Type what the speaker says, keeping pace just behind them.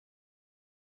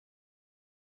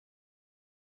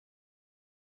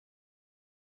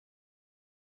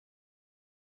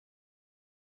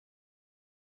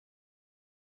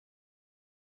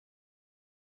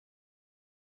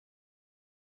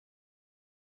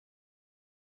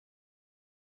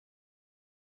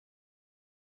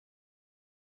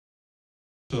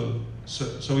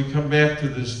So we come back to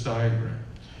this diagram.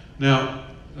 Now,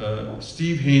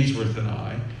 Steve Hainsworth and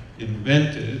I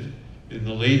invented in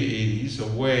the late 80s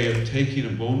a way of taking a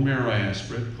bone marrow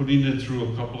aspirate, putting it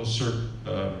through a couple of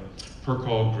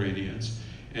Percol gradients,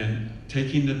 and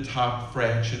taking the top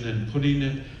fraction and putting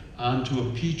it onto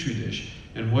a petri dish.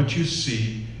 And what you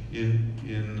see in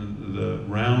the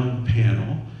round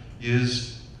panel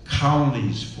is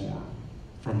colonies form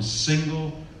from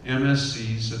single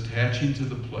MSCs attaching to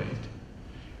the plate.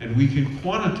 And we can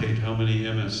quantitate how many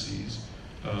MSCs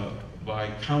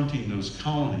by counting those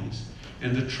colonies.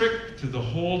 And the trick to the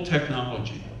whole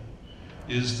technology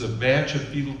is the batch of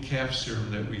fetal calf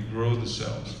serum that we grow the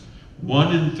cells.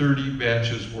 1 in 30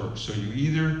 batches work. So you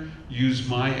either use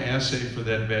my assay for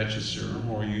that batch of serum,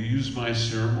 or you use my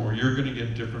serum, or you're going to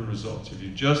get different results. If you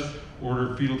just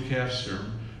order fetal calf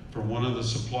serum from one of the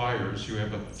suppliers, you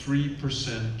have a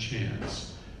 3%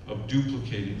 chance of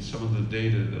duplicating some of the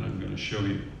data that I'm going to show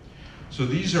you. So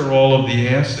these are all of the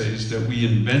assays that we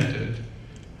invented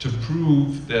to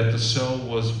prove that the cell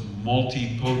was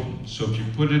multipotent. So if you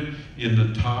put it in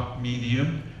the top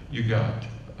medium, you got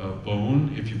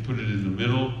bone. If you put it in the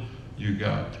middle, you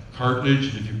got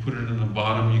cartilage. And if you put it in the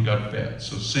bottom, you got fat.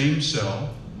 So same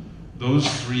cell, those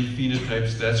 3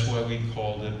 phenotypes, that's why we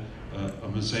called it a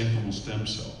mesenchymal stem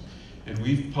cell. And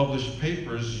we've published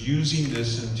papers using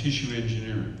this in tissue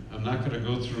engineering. I'm not going to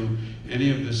go through any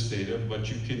of this data, but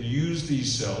you can use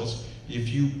these cells if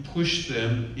you push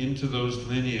them into those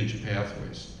lineage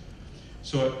pathways.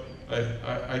 So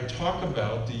I talk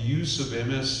about the use of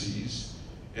MSCs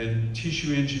and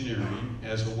tissue engineering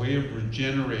as a way of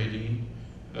regenerating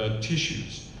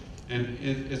tissues. And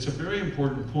it's a very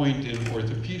important point in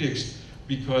orthopedics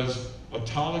because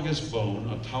autologous bone,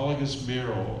 autologous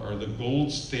marrow are the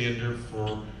gold standard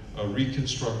for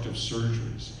reconstructive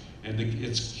surgeries. And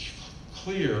it's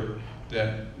clear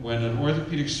that when an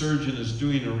orthopedic surgeon is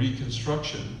doing a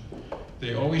reconstruction,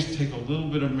 they always take a little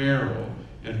bit of marrow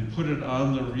and put it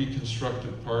on the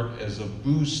reconstructed part as a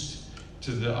boost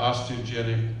to the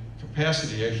osteogenic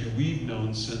capacity. Actually, we've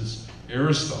known since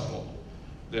Aristotle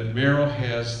that marrow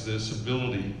has this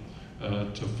ability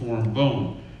to form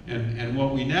bone. And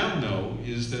what we now know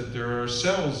is that there are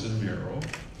cells in marrow,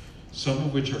 some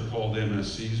of which are called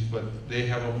MSCs, but they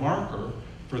have a marker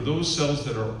for those cells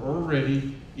that are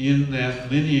already in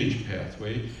that lineage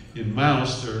pathway. In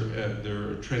mouse,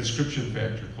 they're a transcription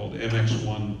factor called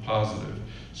MX1 positive.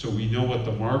 So we know what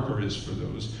the marker is for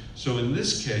those. So in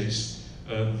this case,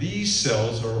 these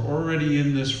cells are already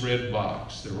in this red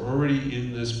box. They're already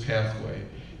in this pathway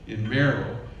in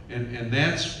marrow. And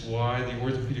that's why the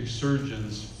orthopedic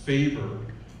surgeons favor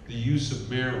the use of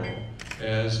marrow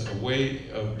as a way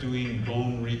of doing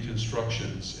bone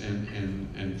reconstructions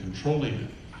and controlling it.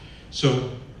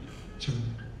 So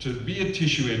to be a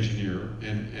tissue engineer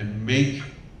and make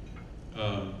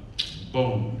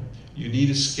bone, you need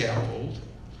a scaffold,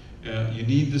 you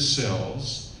need the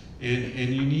cells, and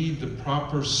you need the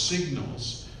proper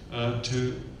signals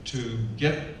to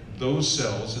get those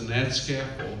cells in that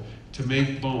scaffold to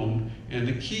make bone. And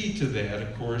the key to that,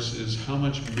 of course, is how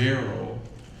much marrow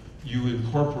you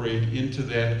incorporate into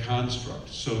that construct.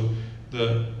 So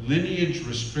the lineage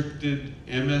restricted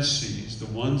MSCs, the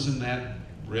ones in that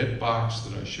red box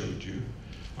that I showed you,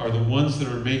 are the ones that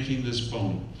are making this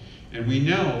bone. And we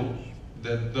know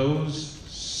that those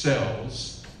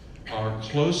cells are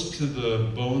close to the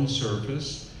bone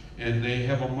surface, and they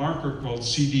have a marker called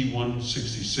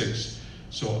CD166.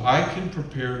 So I can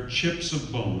prepare chips of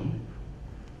bone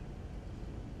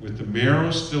with the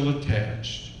marrow still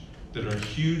attached that are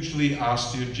hugely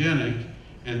osteogenic,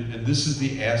 and this is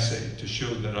the assay to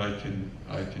show that I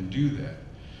can do that.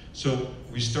 So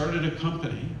we started a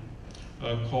company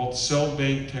called Cell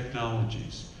Bank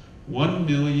Technologies. 1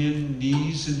 million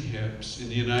knees and hips in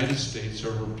the United States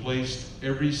are replaced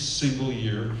every single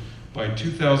year. By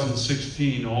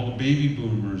 2016, all the baby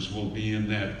boomers will be in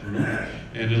that group,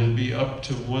 and it'll be up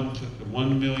to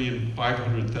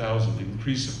 1,500,000,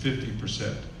 increase of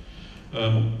 50%.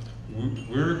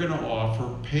 We're going to offer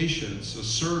patients a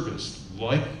service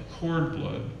like cord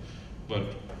blood,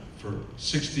 but for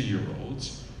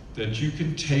 60-year-olds, that you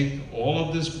can take all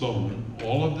of this bone,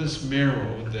 all of this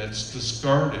marrow that's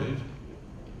discarded,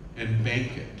 and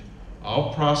bank it.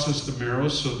 I'll process the marrow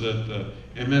so that the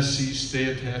MSCs stay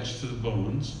attached to the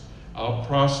bones. I'll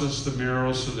process the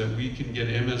marrow so that we can get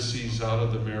MSCs out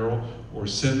of the marrow or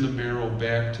send the marrow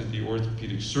back to the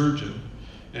orthopedic surgeon.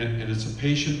 And it's a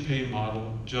patient pay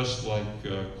model just like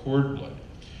cord blood.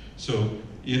 So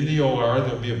in the OR,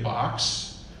 there'll be a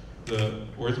box. The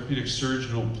orthopedic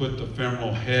surgeon will put the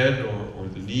femoral head or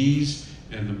the knees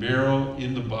and the marrow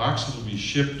in the box. It'll be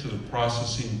shipped to the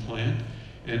processing plant,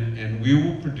 and we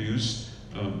will produce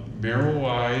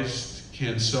marrowized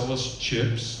cancellous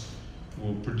chips.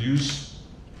 We'll produce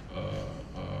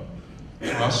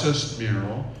processed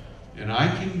marrow, and I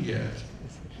can get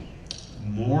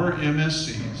more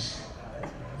MSCs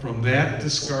from that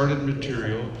discarded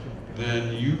material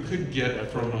than you could get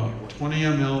from a 20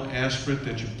 ml aspirate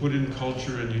that you put in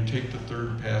culture and you take the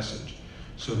third passage.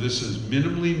 So this is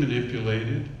minimally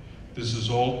manipulated. This is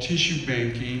all tissue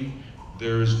banking.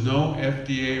 There is no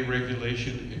FDA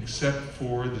regulation except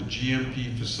for the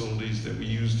GMP facilities that we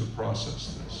use to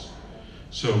process this.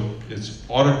 So it's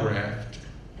autographed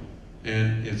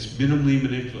and it's minimally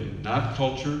manipulated, not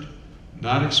cultured,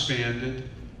 not expanded,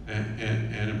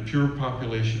 and a pure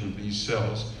population of these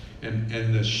cells.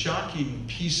 And the shocking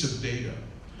piece of data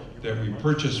that we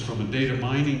purchased from a data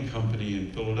mining company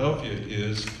in Philadelphia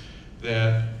is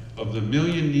that of the 1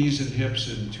 million knees and hips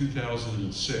in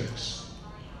 2006,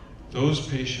 those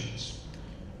patients,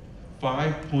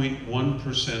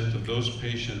 5.1% of those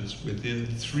patients within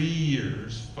 3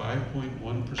 years,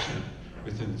 5.1%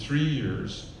 within 3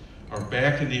 years, are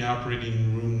back in the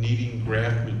operating room needing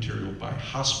graft material by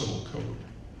hospital code.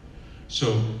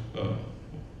 So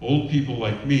old people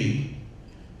like me,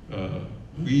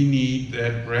 we need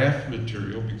that graft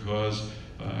material because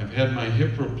I've had my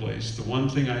hip replaced. The one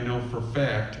thing I know for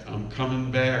fact, I'm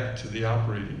coming back to the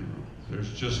operating room.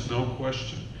 There's just no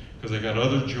question, because I got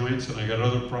other joints and I got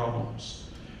other problems.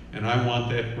 And I want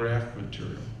that graft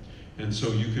material. And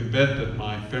so you can bet that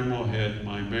my femoral head,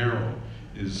 my marrow,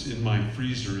 is in my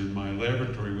freezer in my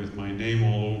laboratory with my name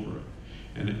all over it.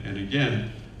 And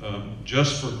again,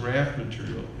 just for graft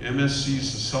material,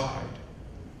 MSCs aside,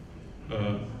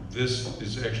 this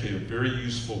is actually a very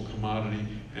useful commodity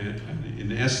and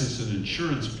in essence an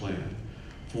insurance plan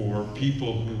for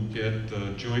people who get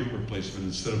joint replacement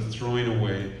instead of throwing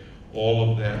away all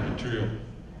of that material.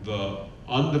 The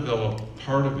undeveloped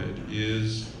part of it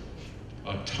is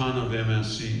a ton of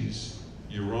MSCs,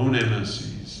 your own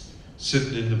MSCs,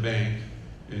 sitting in the bank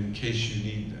in case you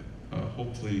need them.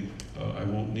 Hopefully I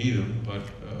won't need them, but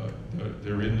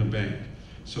they're in the bank.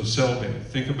 So cell bank,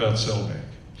 think about cell bank.